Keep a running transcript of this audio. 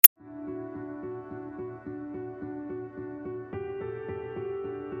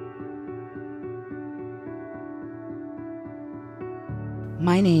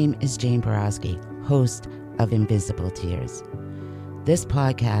My name is Jane Borowski, host of Invisible Tears. This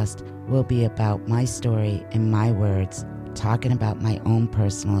podcast will be about my story in my words, talking about my own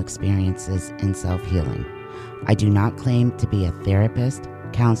personal experiences in self-healing. I do not claim to be a therapist,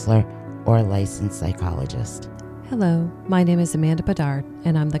 counselor, or a licensed psychologist. Hello, my name is Amanda Bedard,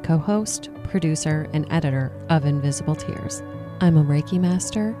 and I'm the co-host, producer, and editor of Invisible Tears. I'm a Reiki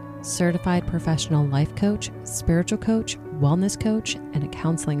master, certified professional life coach, spiritual coach, wellness coach, and a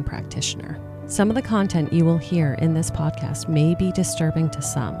counseling practitioner. Some of the content you will hear in this podcast may be disturbing to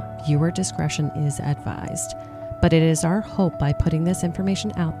some. Viewer discretion is advised. But it is our hope by putting this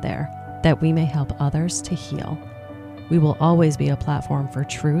information out there that we may help others to heal. We will always be a platform for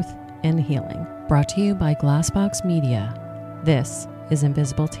truth and healing. Brought to you by Glassbox Media. This is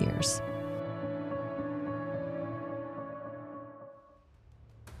Invisible Tears.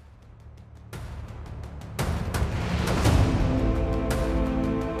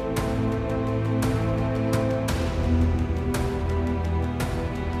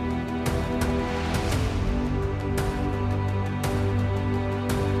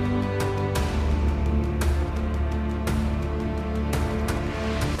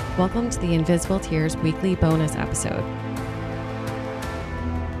 Welcome to the Invisible Tears weekly bonus episode,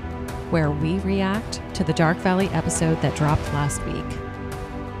 where we react to the Dark Valley episode that dropped last week.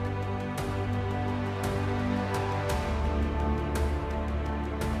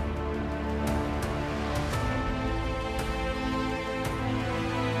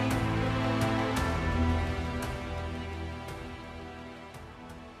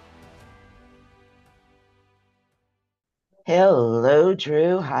 Hello,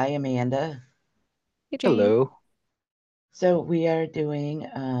 Drew. Hi, Amanda. Hey, Jane. Hello. So we are doing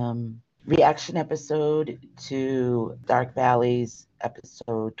reaction episode to Dark Valley's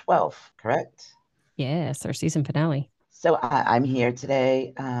episode 12, correct? Yes, our season finale. So I'm here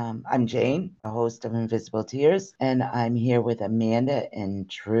today. I'm Jane, the host of Invisible Tears, and I'm here with Amanda and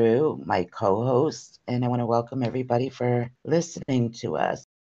Drew, my co-host, and I want to welcome everybody for listening to us.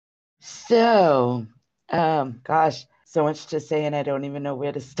 So, gosh, so much to say, and I don't even know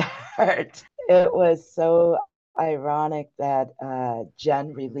where to start. It was so ironic that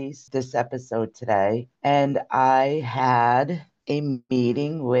Jen released this episode today, and I had a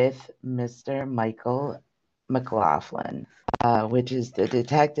meeting with Mr. Michael McLaughlin, which is the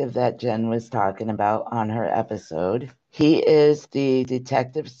detective that Jen was talking about on her episode. He is the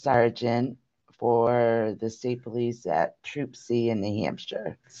detective sergeant for the state police at Troop C in New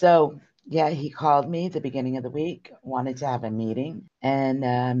Hampshire. So, yeah, he called me the beginning of the week, wanted to have a meeting, and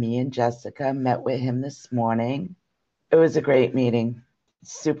me and Jessica met with him this morning. It was a great meeting.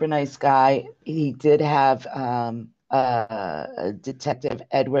 Super nice guy. He did have Detective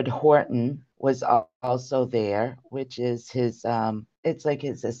Edward Horton was also there, which is his, it's like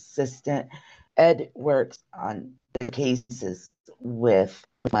his assistant. Ed works on the cases with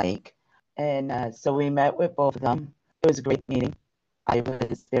Mike. And so we met with both of them. It was a great meeting. I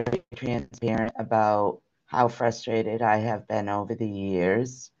was very transparent about how frustrated I have been over the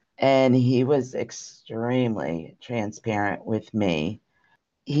years. And he was extremely transparent with me.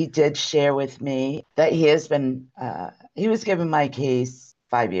 He did share with me that he was given my case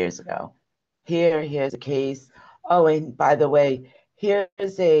 5 years ago. Here's a case. Oh, and by the way,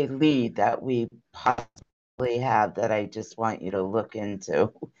 here's a lead that we possibly have that I just want you to look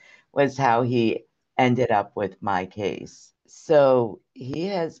into, was how he ended up with my case. So he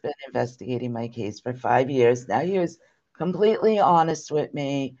has been investigating my case for 5 years. Now he was completely honest with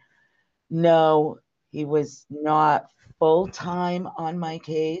me. No, he was not full-time on my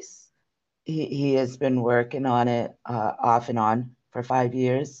case. He has been working on it off and on for 5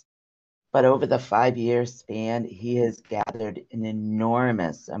 years. But over the 5-year span, he has gathered an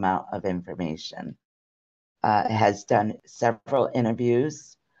enormous amount of information, has done several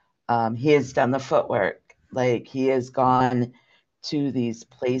interviews. He has done the footwork. Like, he has gone to these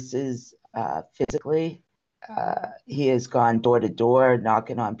places physically. He has gone door to door,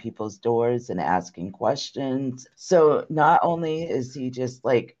 knocking on people's doors and asking questions. So not only is he just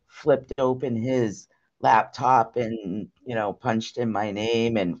like flipped open his laptop and, punched in my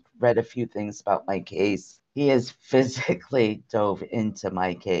name and read a few things about my case, he has physically dove into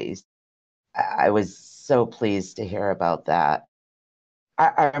my case. I was so pleased to hear about that.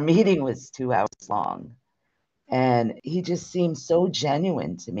 Our meeting was 2 hours long, and he just seemed so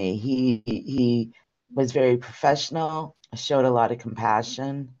genuine to me. He was very professional, showed a lot of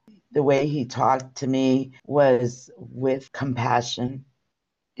compassion. The way he talked to me was with compassion.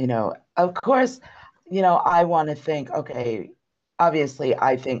 Of course, I want to think, okay, obviously,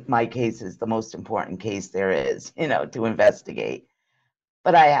 I think my case is the most important case there is, to investigate.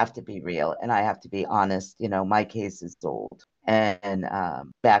 But I have to be real and I have to be honest. My case is old. And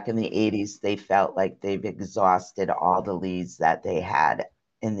back in the 80s, they felt like they've exhausted all the leads that they had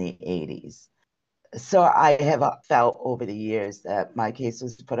in the 80s. So I have felt over the years that my case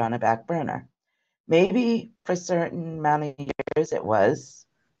was put on a back burner. Maybe for a certain amount of years it was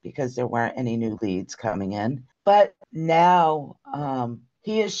because there weren't any new leads coming in. But now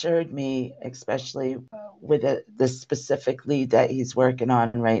he assured me, especially with the specific lead that he's working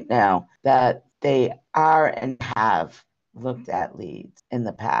on right now, that they are and have looked at leads in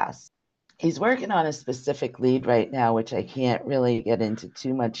the past. He's working on a specific lead right now, which I can't really get into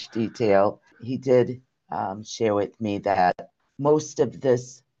too much detail. He did share with me that most of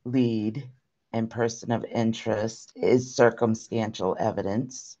this lead and person of interest is circumstantial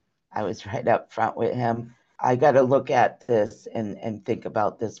evidence. I was right up front with him. I got to look at this and think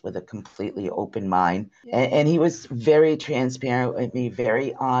about this with a completely open mind. And he was very transparent with me,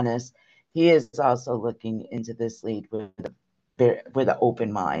 very honest. He is also looking into this lead with an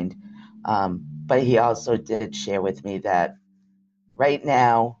open mind. But he also did share with me that right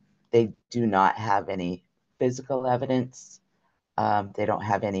now they do not have any physical evidence. They don't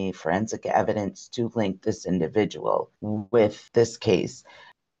have any forensic evidence to link this individual with this case.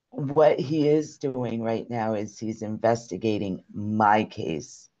 What he is doing right now is he's investigating my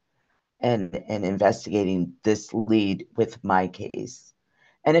case and investigating this lead with my case.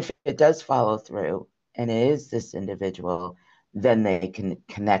 And if it does follow through and it is this individual, then they can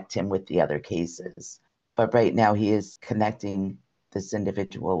connect him with the other cases. But right now, he is connecting this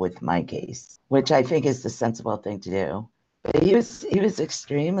individual with my case, which I think is the sensible thing to do. But he was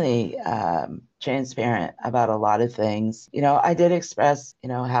extremely transparent about a lot of things. I did express,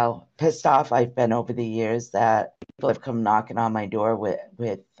 how pissed off I've been over the years that people have come knocking on my door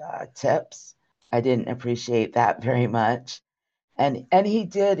with tips. I didn't appreciate that very much, and he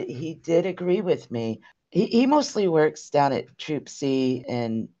did agree with me. He mostly works down at Troop C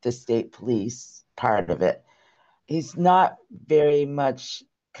in the state police part of it. He's not very much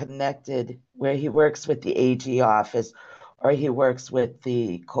connected where he works with the AG office or he works with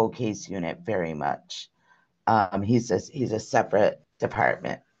the cold case unit very much. He's a separate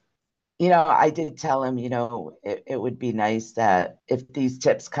department. I did tell him, it would be nice that if these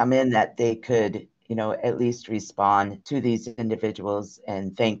tips come in, that they could, at least respond to these individuals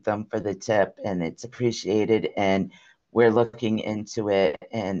and thank them for the tip, and it's appreciated. And we're looking into it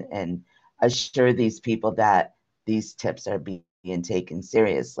and assure these people that these tips are being taken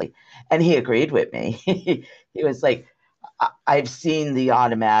seriously. And he agreed with me. He was like, I've seen the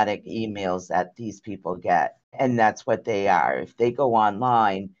automatic emails that these people get, and that's what they are. If they go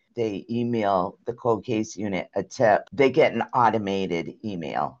online, they email the cold case unit a tip, they get an automated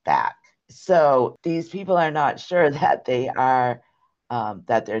email back. So these people are not sure that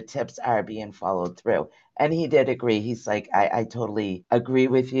that their tips are being followed through. And he did agree. He's like, I totally agree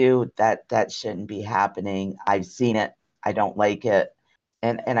with you that that shouldn't be happening. I've seen it. I don't like it.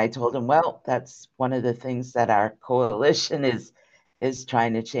 And I told him, well, that's one of the things that our coalition is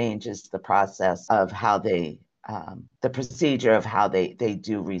trying to change is the process of how the procedure of how they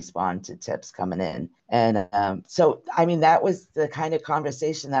do respond to tips coming in. And so, I mean, that was the kind of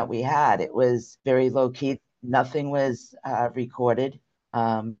conversation that we had. It was very low key. Nothing was recorded.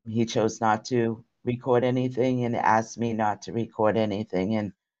 He chose not to record anything and asked me not to record anything.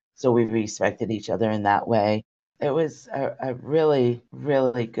 And so we respected each other in that way. It was a really,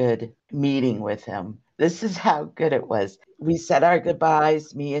 really good meeting with him. This is how good it was. We said our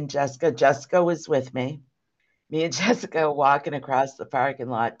goodbyes, me and Jessica. Jessica was with me. Me and Jessica walking across the parking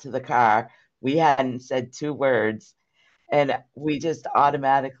lot to the car. We hadn't said two words. And we just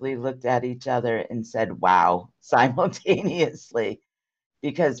automatically looked at each other and said, wow, simultaneously,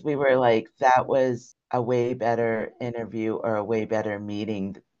 because we were like, that was a way better interview or a way better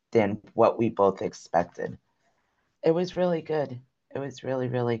meeting than what we both expected. It was really good. It was really,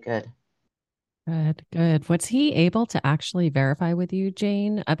 really good. Good, good. Was he able to actually verify with you,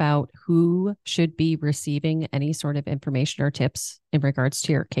 Jane, about who should be receiving any sort of information or tips in regards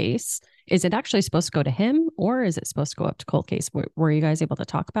to your case? Is it actually supposed to go to him or is it supposed to go up to cold case? Were you guys able to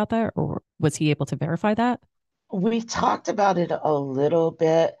talk about that or was he able to verify that? We talked about it a little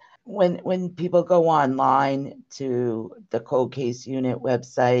bit. When people go online to the cold case unit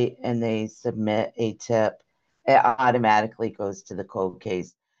website and they submit a tip, it automatically goes to the cold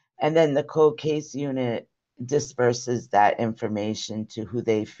case. And then the cold case unit disperses that information to who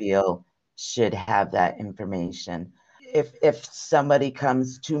they feel should have that information. If somebody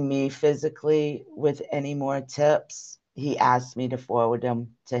comes to me physically with any more tips, he asks me to forward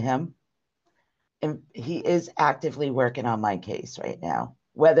them to him. he is actively working on my case right now,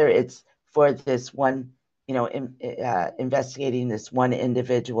 whether it's for this one, investigating this one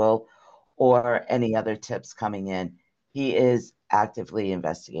individual or any other tips coming in. He is actively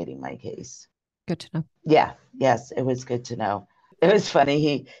investigating my case. Good to know. Yeah, yes, it was good to know. It was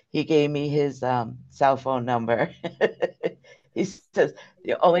funny. He gave me his cell phone number. He says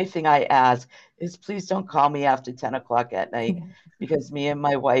the only thing I ask is please don't call me after 10 o'clock at night because me and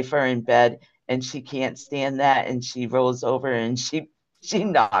my wife are in bed and she can't stand that and she rolls over and she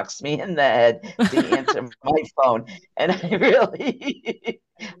knocks me in the head to answer my phone. And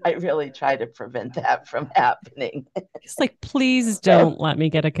I really try to prevent that from happening. He's like, please don't let me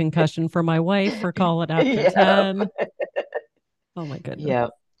get a concussion for my wife for call it after Yeah. 10. Oh my goodness. Yeah.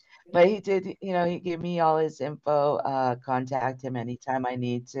 But he did, he gave me all his info, contact him anytime I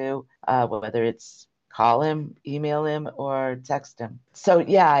need to, whether it's call him, email him, or text him. So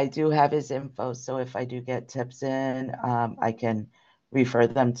yeah, I do have his info. So if I do get tips in, I can refer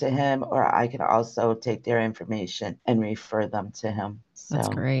them to him, or I can also take their information and refer them to him. So That's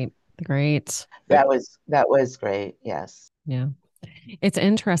great. Great. that was great. Yes. Yeah. It's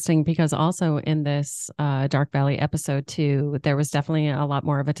interesting because also in this Dark Valley episode too, there was definitely a lot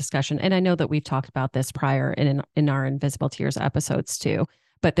more of a discussion. And I know that we've talked about this prior in our Invisible Tears episodes too,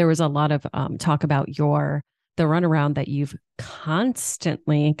 but there was a lot of talk about the runaround that you've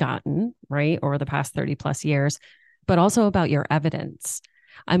constantly gotten, right, over the past 30 plus years, but also about your evidence.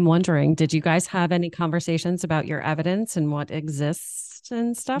 I'm wondering, did you guys have any conversations about your evidence and what exists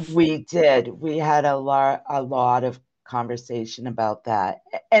and stuff? We did. We had a lot of conversation about that,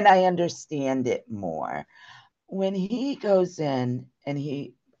 and I understand it more. When he goes in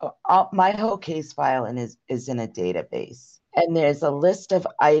and my whole case file is in a database, and there's a list of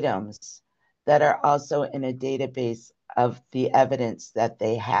items that are also in a database of the evidence that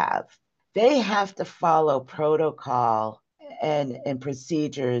they have. They have to follow protocol and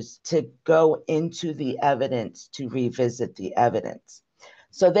procedures to go into the evidence to revisit the evidence.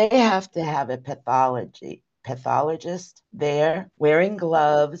 So they have to have a pathologist there wearing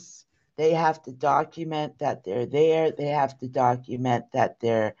gloves. They have to document that they're there. They have to document that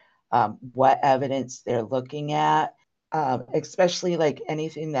they're what evidence they're looking at, especially like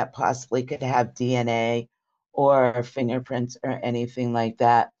anything that possibly could have DNA or fingerprints or anything like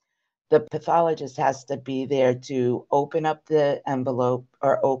that. The pathologist has to be there to open up the envelope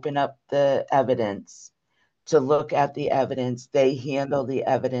or open up the evidence to look at the evidence. They handle the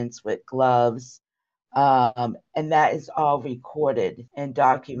evidence with gloves. And that is all recorded and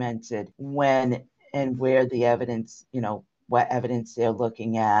documented when and where the evidence, what evidence they're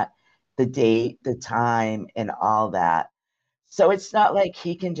looking at, the date, the time, and all that. So it's not like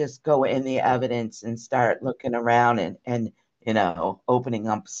he can just go in the evidence and start looking around and opening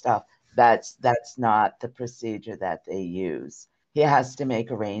up stuff. That's not the procedure that they use. He has to make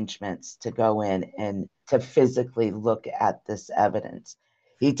arrangements to go in and to physically look at this evidence.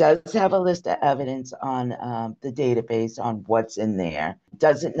 He does have a list of evidence on the database on what's in there.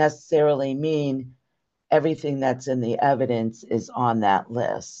 Doesn't necessarily mean everything that's in the evidence is on that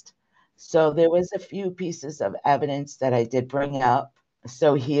list. So there was a few pieces of evidence that I did bring up.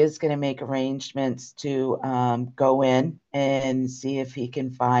 So he is going to make arrangements to go in and see if he can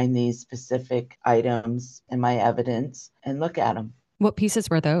find these specific items in my evidence and look at them. What pieces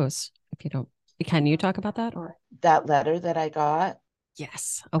were those? If you don't, can you talk about that or? That letter that I got.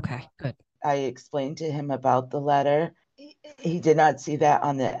 Yes. Okay, good. I explained to him about the letter. He did not see that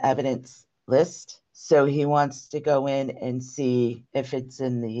on the evidence list. So he wants to go in and see if it's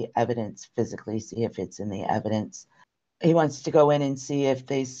in the evidence, physically see if it's in the evidence. He wants to go in and see if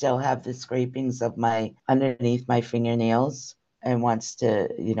they still have the scrapings of underneath my fingernails, and wants to,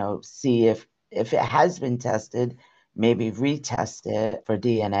 see if it has been tested, maybe retest it for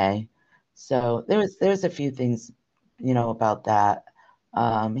DNA. So there was a few things, about that.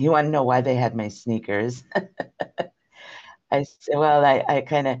 He wanted to know why they had my sneakers. I said, well, I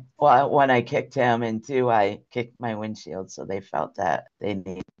kind of, well, one, I kicked him, and two, I kicked my windshield. So they felt that they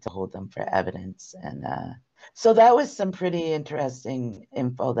needed to hold them for evidence. And so that was some pretty interesting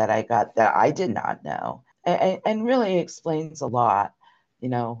info that I got that I did not know, and really explains a lot,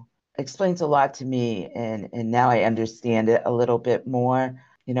 explains a lot to me. And now I understand it a little bit more,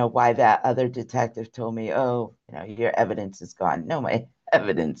 why that other detective told me, oh, your evidence is gone. No, my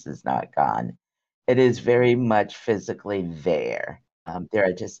evidence is not gone. It is very much physically there. There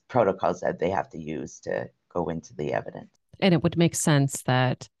are just protocols that they have to use to go into the evidence. And it would make sense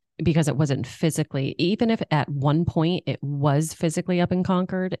that because it wasn't physically, even if at one point it was physically up in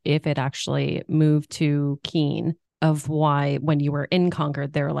Concord, if it actually moved to Keene, of why when you were in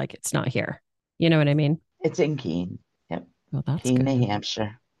Concord, they were like, it's not here. You know what I mean? It's in Keene. Yep. Well, that's Keene, good. New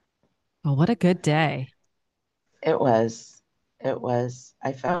Hampshire. Oh, what a good day. It was. It was.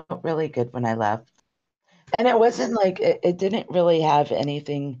 I felt really good when I left. And it wasn't like it didn't really have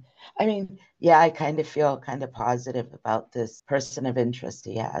anything. I mean, yeah, I kind of feel kind of positive about this person of interest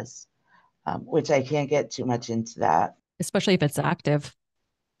he has, which I can't get too much into that. Especially if it's active.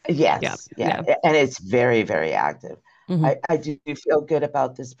 Yeah. Yes, yeah. Yeah. And it's very, very active. Hmm. I do feel good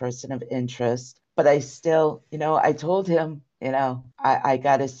about this person of interest, but I still, I told him, I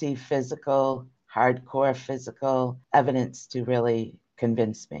got to see physical, hardcore physical evidence to really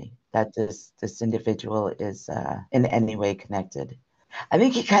convince me that this individual is in any way connected. I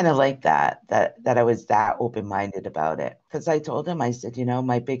think he kind of liked that I was that open-minded about it. Because I told him, I said,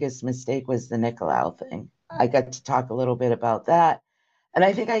 my biggest mistake was the Nicolau thing. I got to talk a little bit about that. And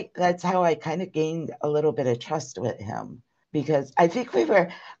I think that's how I kind of gained a little bit of trust with him because I think we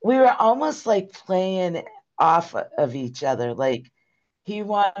were almost like playing off of each other. Like he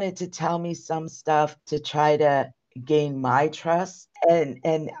wanted to tell me some stuff to try to gain my trust.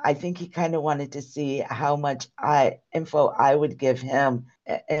 And I think he kind of wanted to see how much info I would give him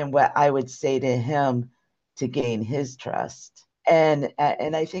and what I would say to him to gain his trust. And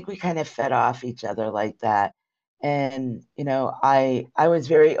I think we kind of fed off each other like that. And I was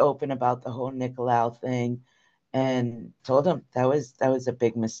very open about the whole Nicolau thing and told him that was a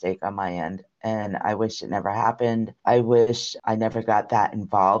big mistake on my end and I wish it never happened. I wish I never got that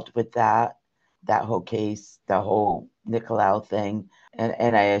involved with that whole case, the whole Nicolau thing.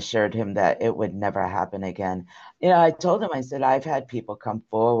 And I assured him that it would never happen again. I told him, I said, I've had people come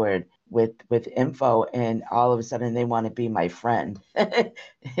forward with info and all of a sudden they want to be my friend.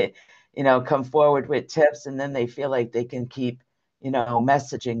 Come forward with tips and then they feel like they can keep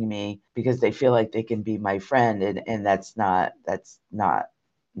messaging me because they feel like they can be my friend. And that's not,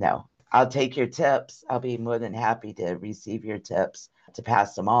 no. I'll take your tips. I'll be more than happy to receive your tips to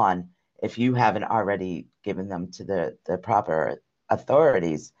pass them on if you haven't already given them to the proper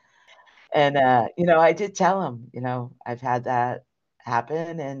authorities. And I did tell him, I've had that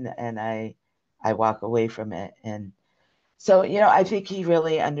happen and I walk away from it. And so, I think he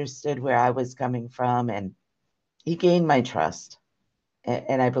really understood where I was coming from and he gained my trust.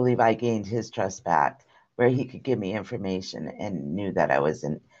 And I believe I gained his trust back where he could give me information and knew that I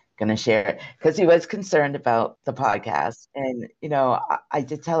wasn't going to share it because he was concerned about the podcast. And, I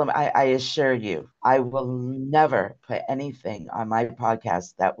did tell him, I assure you, I will never put anything on my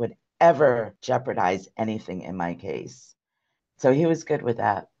podcast that would ever jeopardize anything in my case. So he was good with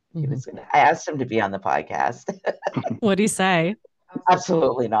that. He Hmm. was good. I asked him to be on the podcast. What'd he say?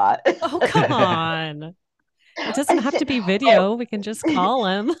 Absolutely not. Oh, come on. It doesn't I have said, to be oh, video. We can just call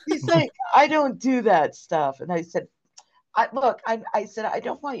him. he's like, I don't do that stuff. And I said, I said, I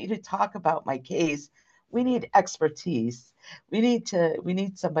don't want you to talk about my case. We need expertise. We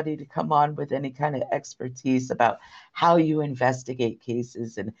need somebody to come on with any kind of expertise about how you investigate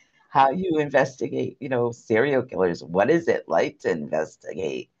cases and how you investigate, serial killers. What is it like to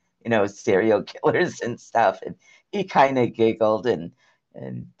investigate, serial killers and stuff? And he kind of giggled and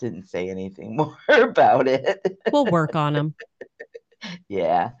didn't say anything more about it. We'll work on him.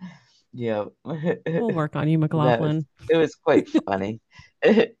 Yeah. Yeah. We'll work on you, That was McLaughlin. it was quite funny.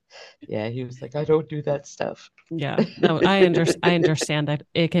 Yeah, he was like, I don't do that stuff. Yeah, no, I understand that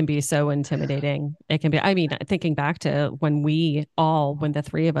it can be so intimidating. It can be, I mean, thinking back to when the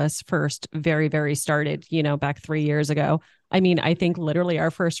three of us first very started, back 3 years ago. I mean, I think literally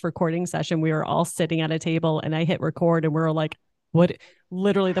our first recording session, we were all sitting at a table and I hit record and we were like, what?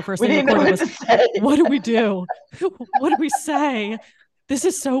 Literally the first We thing didn't know recorded what was, to say. what do we do? What do we say? This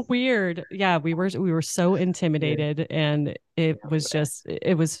is so weird. Yeah, we were so Yeah, intimidated and it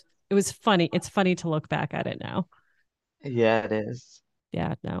was funny. It's funny to look back at it now. yeah, it is.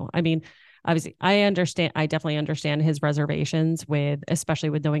 Yeah, no. I mean, obviously I definitely understand his reservations with especially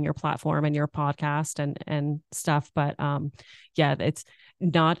with knowing your platform and your podcast and stuff, but yeah, it's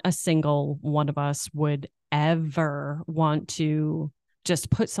not a single one of us would ever want to just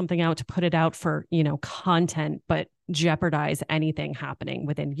put something out to put it out for, content, but jeopardize anything happening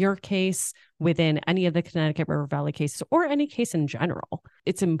within your case, within any of the Connecticut River Valley cases, or any case in general.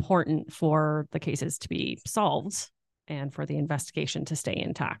 It's important for the cases to be solved and for the investigation to stay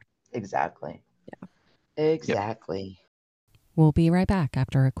intact. Exactly. Yeah. Yep. Exactly. We'll be right back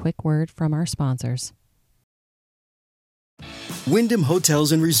after a quick word from our sponsors. Wyndham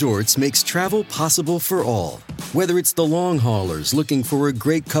Hotels and Resorts makes travel possible for all. Whether it's the long haulers looking for a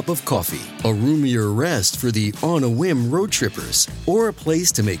great cup of coffee, a roomier rest for the on-a-whim road trippers, or a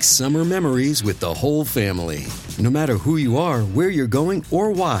place to make summer memories with the whole family. No matter who you are, where you're going,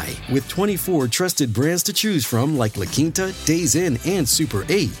 or why, with 24 trusted brands to choose from like La Quinta, Days Inn, and Super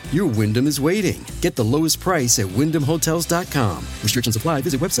 8, your Wyndham is waiting. Get the lowest price at wyndhamhotels.com. Restrictions apply.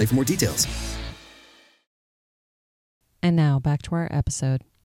 Visit website for more details. And now back to our episode.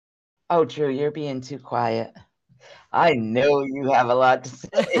 Oh, Drew, you're being too quiet. I know you have a lot to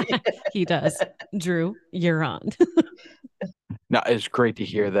say. He does. Drew, you're on. No, it's great to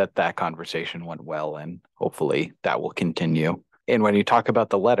hear that that conversation went well, and hopefully that will continue. And when you talk about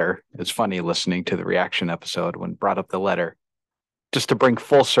the letter, it's funny listening to the reaction episode when brought up the letter. Just to bring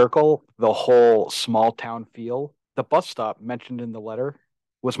full circle, the whole small town feel, the bus stop mentioned in the letter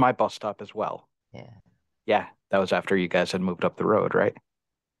was my bus stop as well. Yeah. Yeah, that was after you guys had moved up the road, right?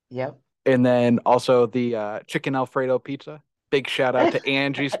 Yep. And then also the chicken Alfredo pizza. Big shout out to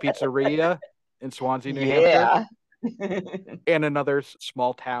Angie's Pizzeria in Swansea, New Hampshire. And another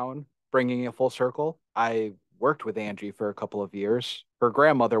small town, bringing it full circle. I worked with Angie for a couple of years. Her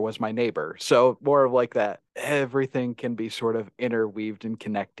grandmother was my neighbor. So more of like that. Everything can be sort of interweaved and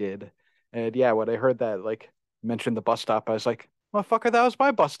connected. And yeah, when I heard that, like, mentioned the bus stop, I was like, motherfucker, that was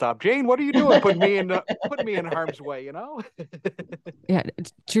my bus stop. Jane, what are you doing? Putting me in harm's way, you know? Yeah,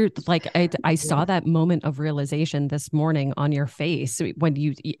 Drew, like I saw that moment of realization this morning on your face when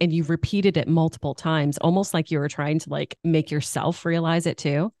you repeated it multiple times, almost like you were trying to like make yourself realize it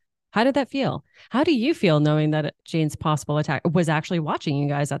too. How did that feel? How do you feel knowing that Jane's possible attack was actually watching you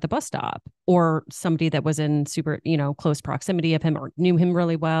guys at the bus stop, or somebody that was in super, close proximity of him or knew him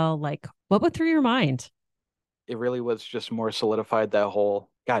really well? Like, what went through your mind? It really was just more solidified that whole,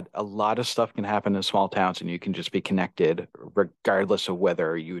 God, a lot of stuff can happen in small towns and you can just be connected regardless of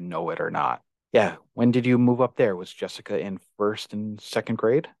whether you know it or not. Yeah. When did you move up there? Was Jessica in first and second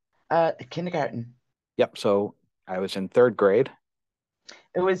grade? Kindergarten. Yep. So I was in third grade.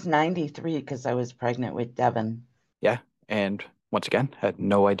 It was 93 because I was pregnant with Devin. Yeah. And once again, had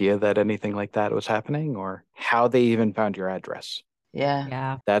no idea that anything like that was happening or how they even found your address.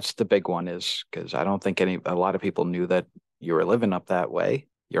 Yeah. That's the big one, is because I don't think a lot of people knew that you were living up that way.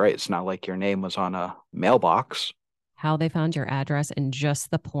 You're right. It's not like your name was on a mailbox. How they found your address, and just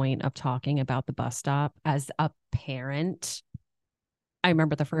the point of talking about the bus stop as a parent. I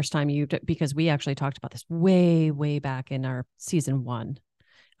remember the first time because we actually talked about this way, way back in our season 1.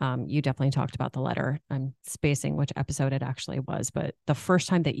 You definitely talked about the letter. I'm spacing which episode it actually was, but the first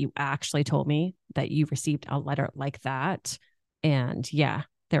time that you actually told me that you received a letter like that. And yeah,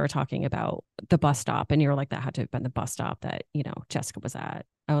 they were talking about the bus stop, and you were like, that had to have been the bus stop that, Jessica was at.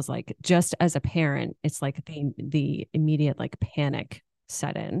 I was like, just as a parent, it's like the immediate like panic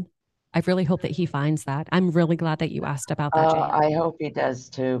set in. I really hope that he finds that. I'm really glad that you asked about that, Jane. I hope he does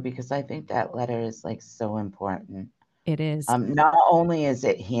too, because I think that letter is like so important. It is. Not only is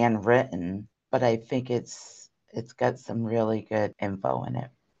it handwritten, but I think it's got some really good info in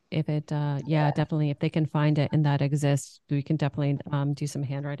it. If it, definitely. If they can find it and that exists, we can definitely do some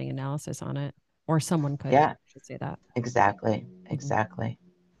handwriting analysis on it, or someone could. Yeah, I should say that. Exactly.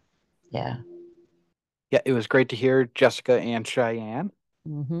 Yeah. Yeah, it was great to hear Jessica and Cheyenne.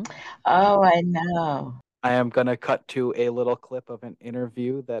 Mm-hmm. Oh, I know. I am going to cut to a little clip of an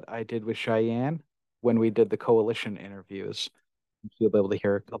interview that I did with Cheyenne when we did the coalition interviews. You'll be able to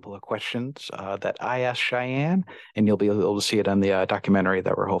hear a couple of questions that I asked Cheyenne, and you'll be able to see it on the documentary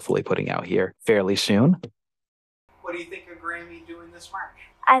that we're hopefully putting out here fairly soon. What do you think of Grammy doing this march?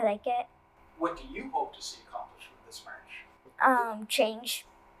 I like it. What do you hope to see accomplished with this march? Change.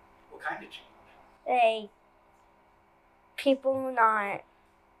 What kind of change? Like, people not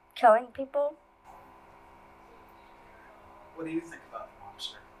killing people. What do you think about the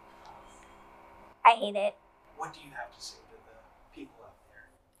monster? I hate it. What do you have to say to the people out there?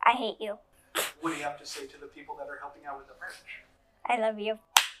 I hate you. What do you have to say to the people that are helping out with the march? I love you.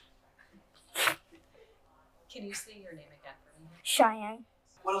 Can you say your name again for me? Cheyenne.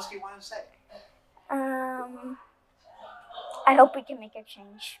 What else do you want to say? I hope we can make a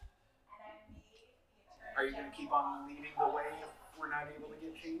change. Are you going to keep on leading the way if we're not able to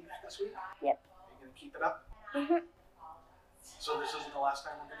get change this week? Yep. Are you going to keep it up? Mm-hmm. So this isn't the last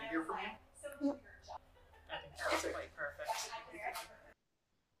time we're going to hear from you? I think that's quite perfect.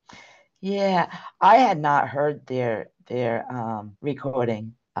 Yeah, I had not heard their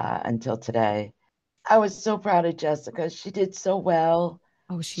recording until today. I was so proud of Jessica. She did so well.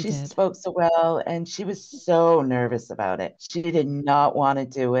 Oh, she She did. spoke so well, and she was so nervous about it. She did not want to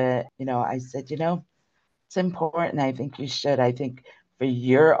do it. I said, it's important. I think you should. I think for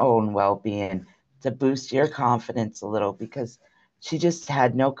your own well-being, to boost your confidence a little, because she just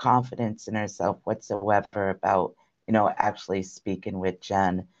had no confidence in herself whatsoever about, actually speaking with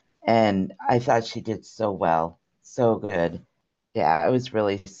Jen. And I thought she did so well, so good. Yeah, I was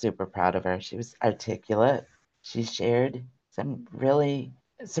really super proud of her. She was articulate. She shared some really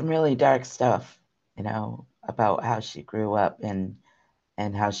dark stuff, about how she grew up and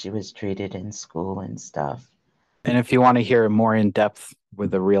how she was treated in school and stuff. And if you want to hear more in depth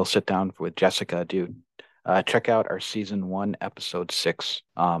with a real sit down with Jessica, dude, check out our season 1, episode 6.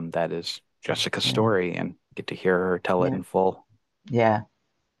 That is Jessica's story, and get to hear her tell it in full. Yeah.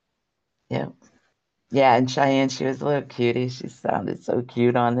 Yeah. Yeah. And Cheyenne, she was a little cutie. She sounded so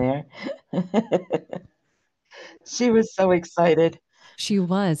cute on there. She was so excited. She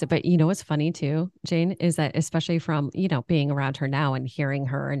was, but you know what's funny too, Jane, is that especially from, being around her now and hearing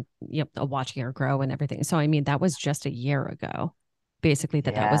her and watching her grow and everything. So I mean, that was just a year ago, basically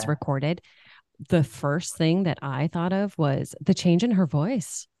that was recorded. The first thing that I thought of was the change in her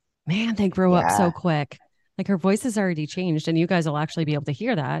voice. Man, they grow up so quick. Like her voice has already changed, and you guys will actually be able to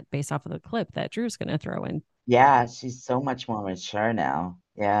hear that based off of the clip that Drew's going to throw in. Yeah, she's so much more mature now.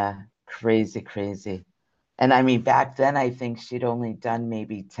 Yeah, crazy, crazy. And I mean, back then, I think she'd only done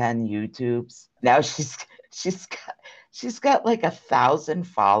maybe 10 YouTubes. Now she's she's got like 1,000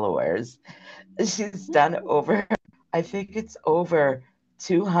 followers. She's done over, I think it's over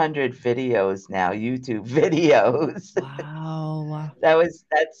 200 videos now, YouTube videos. Wow.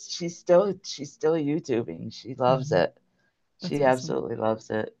 She's still YouTubing. She loves it. That's She awesome. absolutely loves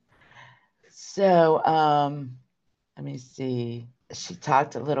it. So, let me see. She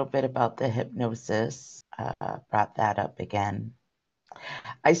talked a little bit about the hypnosis, brought that up again.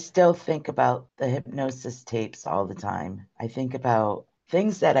 I still think about the hypnosis tapes all the time. I think about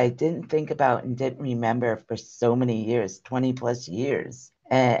things that I didn't think about and didn't remember for so many years, 20 plus years.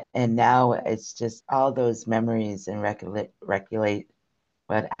 And now it's just all those memories and how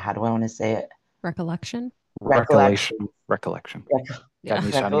do I want to say it? Recollection? Recollection. Recollection. Yeah. Got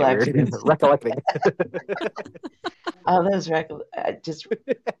me sounding weird. Recollecting. All those just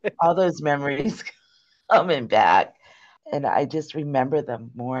all those memories coming back. And I just remember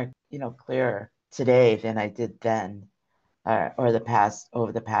them more, clearer today than I did then, or over the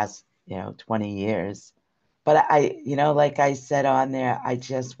past, 20 years. But like I said on there, I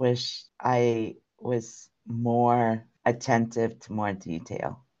just wish I was more attentive to more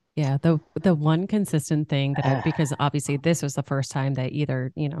detail. Yeah, the one consistent thing that because obviously this was the first time that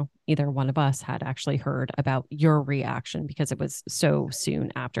either one of us had actually heard about your reaction, because it was so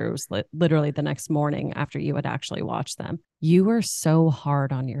soon after. It was literally the next morning after you had actually watched them. You were so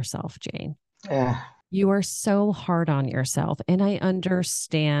hard on yourself, Jane. Yeah. You are so hard on yourself. And I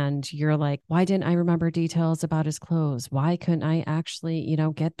understand you're like, why didn't I remember details about his clothes? Why couldn't I actually,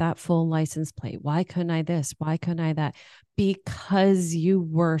 get that full license plate? Why couldn't I this? Why couldn't I that? Because you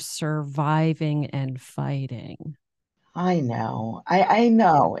were surviving and fighting. I know. I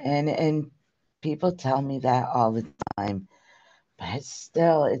know. And people tell me that all the time. But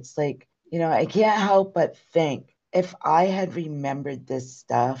still, it's like, I can't help but think if I had remembered this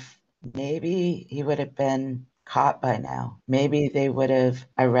stuff, maybe he would have been caught by now. Maybe they would have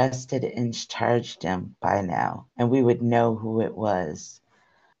arrested and charged him by now, and we would know who it was.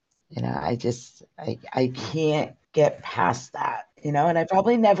 I can't get past that, and I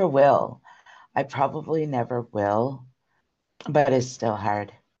probably never will. I probably never will, but it's still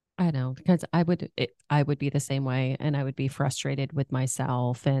hard. I know, because I would be the same way, and I would be frustrated with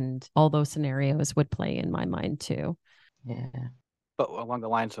myself, and all those scenarios would play in my mind too. Yeah. But along the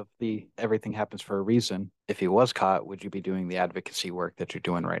lines of the everything happens for a reason, if he was caught, would you be doing the advocacy work that you're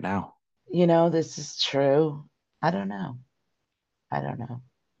doing right now? This is true. I don't know.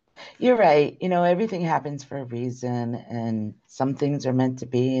 You're right. Everything happens for a reason, and some things are meant to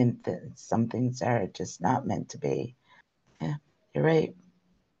be, and some things are just not meant to be. Yeah, you're right.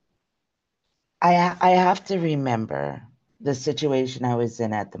 I have to remember the situation I was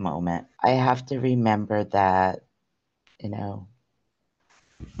in at the moment. I have to remember that, you know,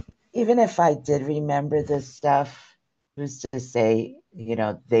 even if I did remember this stuff, who's to say,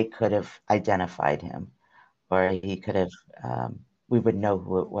 they could have identified him, or he could have, we would know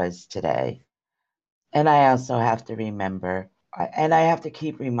who it was today. And I also have to remember, and I have to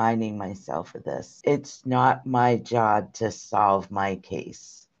keep reminding myself of this. It's not my job to solve my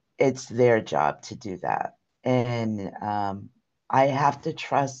case. It's their job to do that. And I have to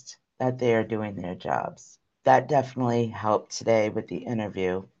trust that they are doing their jobs. That definitely helped today with the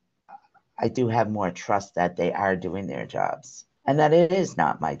interview. I do have more trust that they are doing their jobs and that it is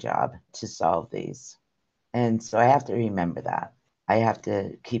not my job to solve these. And so I have to remember that. I have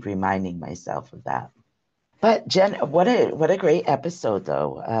to keep reminding myself of that. But Jen, what a great episode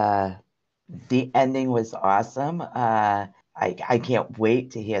though. The ending was awesome. I can't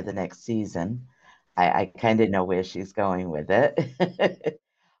wait to hear the next season. I kind of know where she's going with it.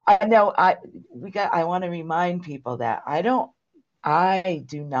 I know I want to remind people that I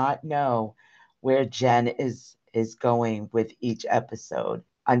do not know where Jen is going with each episode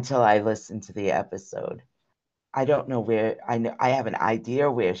until I listen to the episode. I don't know where I know I have an idea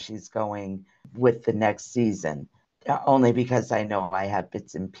where she's going with the next season, only because I know I have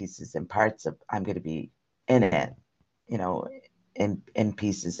bits and pieces and parts of I'm going to be in it, you know, in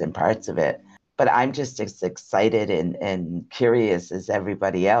pieces and parts of it. But I'm just as excited and curious as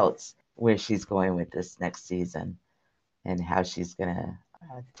everybody else where she's going with this next season and how she's going to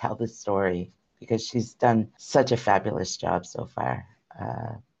tell the story because she's done such a fabulous job so far.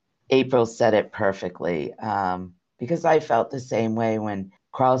 April said it perfectly because I felt the same way when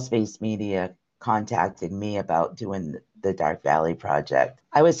Crawl Space Media contacted me about doing the Dark Valley project.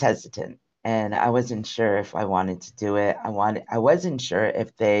 I was hesitant and I wasn't sure if I wanted to do it. I wasn't sure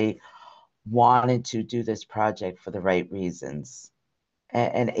if they wanted to do this project for the right reasons.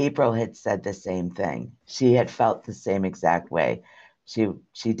 And April had said the same thing. She had felt the same exact way.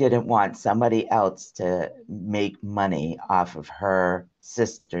 She didn't want somebody else to make money off of her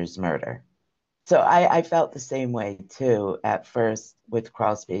sister's murder. So I felt the same way too at first with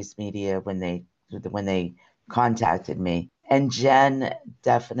Crawl Space Media when they contacted me. And Jen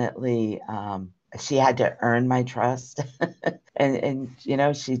definitely she had to earn my trust, and you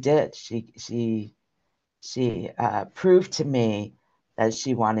know she did. She proved to me that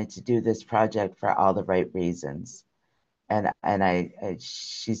she wanted to do this project for all the right reasons, and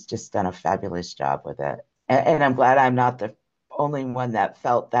she's just done a fabulous job with it. And I'm glad I'm not the only one that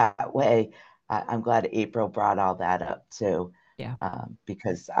felt that way. I'm glad April brought all that up too, Yeah.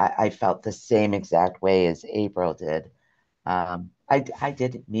 because I felt the same exact way as April did. I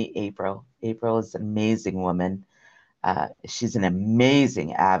did meet April. April is an amazing woman. She's an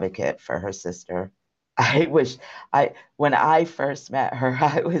amazing advocate for her sister. I wish when I first met her,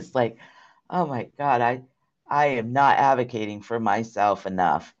 I was like, oh my God, I am not advocating for myself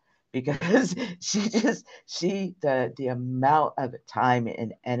enough because the amount of time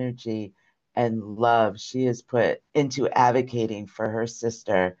and energy and love she has put into advocating for her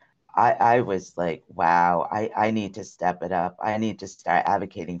sister. I was like, wow, I need to step it up. I need to start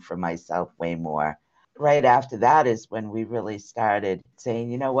advocating for myself way more. Right after that is when we really started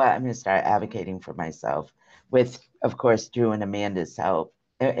saying, you know what, I'm going to start advocating for myself with, of course, Drew and Amanda's help.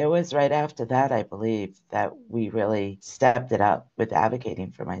 It was right after that, I believe, that we really stepped it up with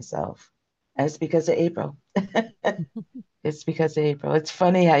advocating for myself. And it's because of April. It's because of April. It's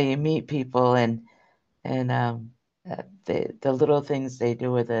funny how you meet people and the little things they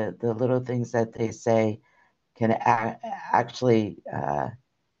do or the little things that they say can actually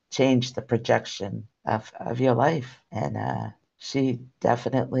change the projection of your life. And she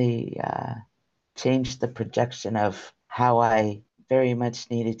definitely changed the projection of how I very much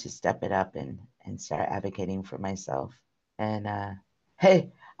needed to step it up and start advocating for myself. And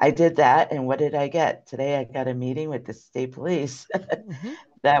hey, I did that. And what did I get? Today I got a meeting with the state police Mm-hmm.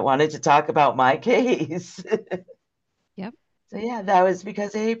 that wanted to talk about my case. Yep. So yeah, that was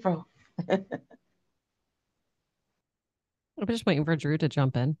because of April. I'm just waiting for Drew to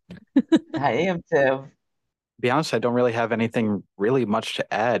jump in. I am too. Be honest, I don't really have anything really much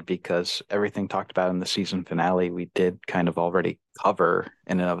to add because everything talked about in the season finale we did kind of already cover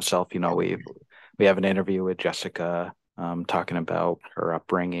in and of itself. You know, we have an interview with Jessica talking about her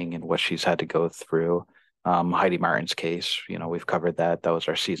upbringing and what she's had to go through. Heidi Martin's case, you know, we've covered that. That was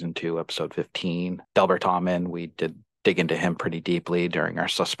our season 2, episode 15. Delbert Tallman, we did dig into him pretty deeply during our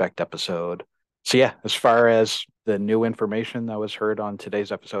suspect episode. So yeah, as far as the new information that was heard on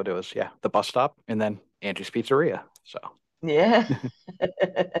today's episode, it was the bus stop and then Angie's Pizzeria. So Yeah.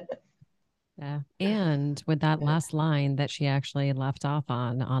 Yeah. And with that last line that she actually left off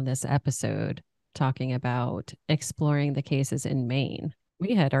on this episode, talking about exploring the cases in Maine,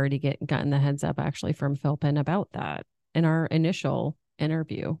 we had already gotten the heads up actually from Philpin about that in our initial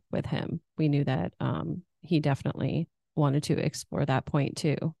interview with him. We knew that he definitely wanted to explore that point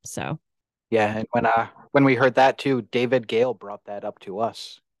too. So yeah, and when we heard that too, David Gale brought that up to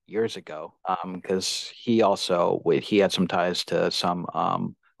us years ago. Because he had some ties to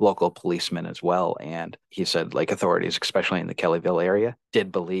some local policemen as well, and he said like authorities, especially in the Kellyville area,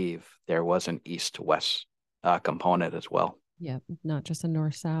 did believe there was an east-west component as well. yeah, not just a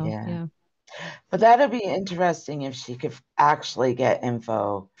north-south. Yeah. Yeah. But that'd be interesting if she could actually get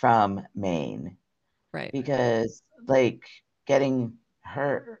info from Maine. Right. because like getting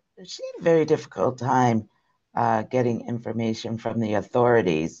her, she had a very difficult time getting information from the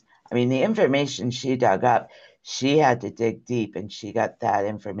authorities. I mean, the information she dug up, she had to dig deep, and she got that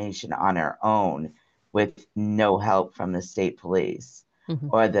information on her own with no help from the state police Mm-hmm.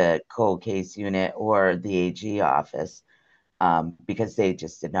 or the cold case unit or the AG office, because they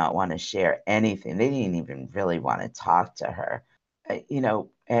just did not want to share anything. They didn't even really want to talk to her.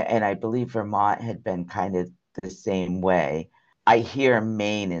 And I believe Vermont had been kind of the same way. I hear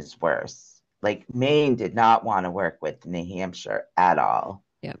Maine is worse. Like Maine did not want to work with New Hampshire at all.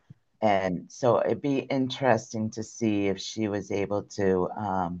 Yep. And so it'd be interesting to see if she was able to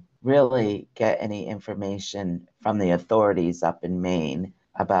really get any information from the authorities up in Maine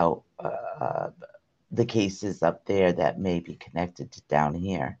about the cases up there that may be connected to down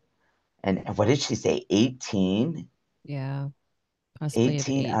here. And what did she say? 18? Yeah. Possibly of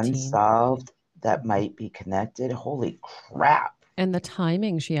 18 18. unsolved that might be connected. Holy crap. And the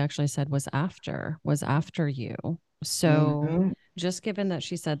timing she actually said was after you. So just given that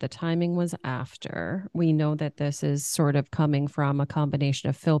she said the timing was after, we know that this is sort of coming from a combination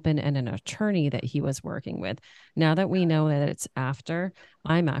of Philpin and an attorney that he was working with. Now that we know that it's after,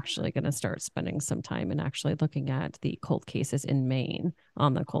 I'm actually going to start spending some time and actually looking at the cold cases in Maine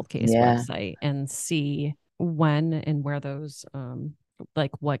on the cold case website and see when and where those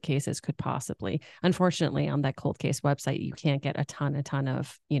like what cases could possibly. Unfortunately, on that cold case website, you can't get a ton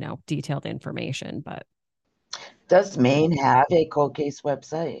of, detailed information, but does Maine have a cold case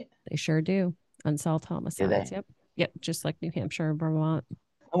website? They sure do. Unsolved homicides. Yep. Just like New Hampshire and Vermont.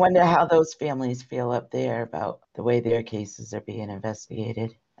 I wonder how those families feel up there about the way their cases are being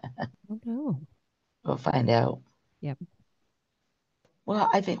investigated. I don't know. We'll find out. Yep. Well,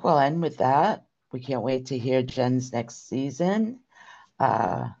 I think we'll end with that. We can't wait to hear Jen's next season.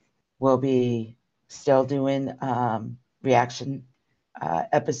 We'll be still doing reaction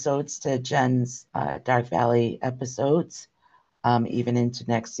episodes to Jen's Dark Valley episodes, even into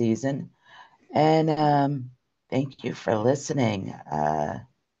next season. And thank you for listening.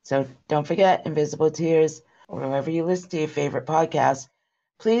 So don't forget, Invisible Tears, or wherever you listen to your favorite podcast,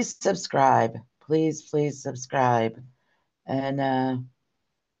 please subscribe. Please subscribe. And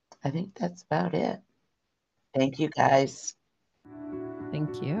I think that's about it. Thank you, guys.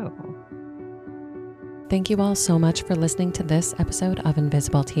 Thank you. Thank you all so much for listening to this episode of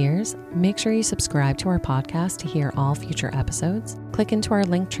Invisible Tears. Make sure you subscribe to our podcast to hear all future episodes. Click into our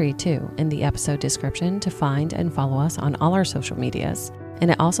link tree too in the episode description to find and follow us on all our social medias.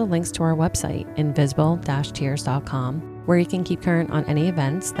 And it also links to our website, invisible-tears.com, where you can keep current on any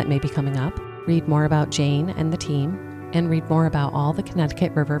events that may be coming up, read more about Jane and the team, and read more about all the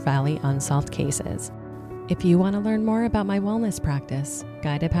Connecticut River Valley unsolved cases. If you want to learn more about my wellness practice,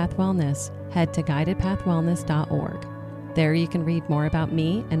 Guided Path Wellness, head to guidedpathwellness.org. There you can read more about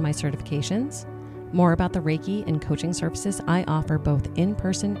me and my certifications, more about the Reiki and coaching services I offer both in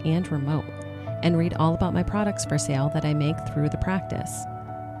person and remote, and read all about my products for sale that I make through the practice.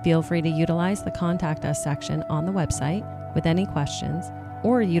 Feel free to utilize the Contact Us section on the website with any questions,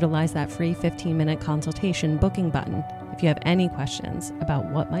 or utilize that free 15-minute consultation booking button if you have any questions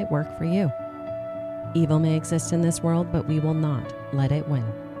about what might work for you. Evil may exist in this world, but we will not let it win.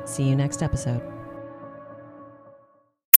 See you next episode.